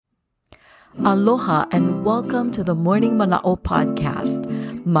Aloha and welcome to the Morning Mana'o podcast.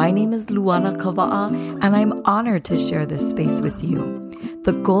 My name is Luana Kava'a and I'm honored to share this space with you.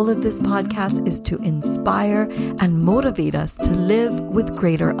 The goal of this podcast is to inspire and motivate us to live with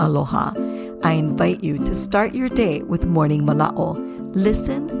greater aloha. I invite you to start your day with Morning Mana'o.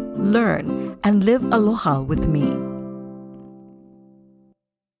 Listen, learn, and live aloha with me.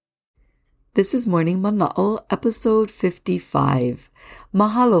 This is Morning Mana'o, episode 55.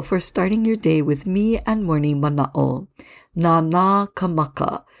 Mahalo for starting your day with me and Morning Mana'o. Na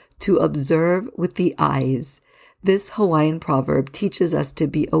kamaka, to observe with the eyes. This Hawaiian proverb teaches us to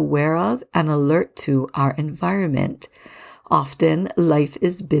be aware of and alert to our environment. Often, life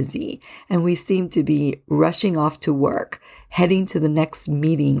is busy, and we seem to be rushing off to work, heading to the next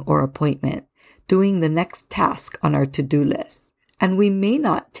meeting or appointment, doing the next task on our to-do list. And we may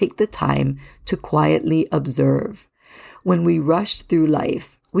not take the time to quietly observe. When we rush through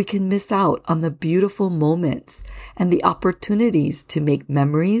life, we can miss out on the beautiful moments and the opportunities to make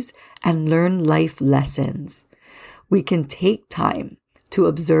memories and learn life lessons. We can take time to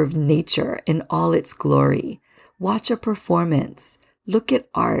observe nature in all its glory, watch a performance, look at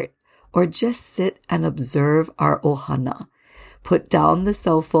art, or just sit and observe our ohana. Put down the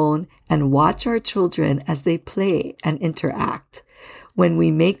cell phone and watch our children as they play and interact. When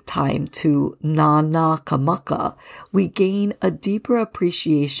we make time to na kamaka, we gain a deeper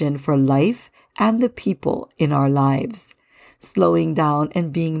appreciation for life and the people in our lives. Slowing down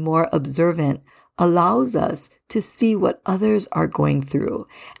and being more observant allows us to see what others are going through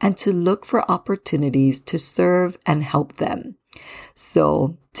and to look for opportunities to serve and help them.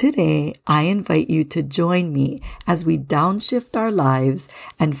 So today, I invite you to join me as we downshift our lives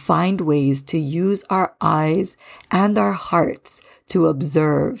and find ways to use our eyes and our hearts to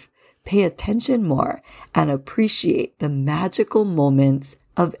observe, pay attention more, and appreciate the magical moments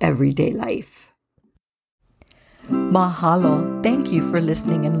of everyday life. Mahalo. Thank you for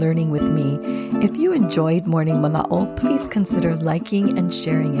listening and learning with me. If you enjoyed Morning Mana'o, please consider liking and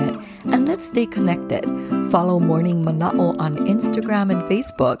sharing it. And let's stay connected. Follow Morning Mana'o on Instagram and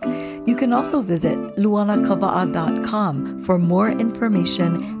Facebook. You can also visit luanakava'a.com for more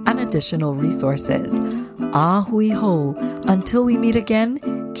information and additional resources. Ahui ho. Until we meet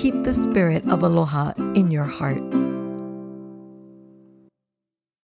again, keep the spirit of aloha in your heart.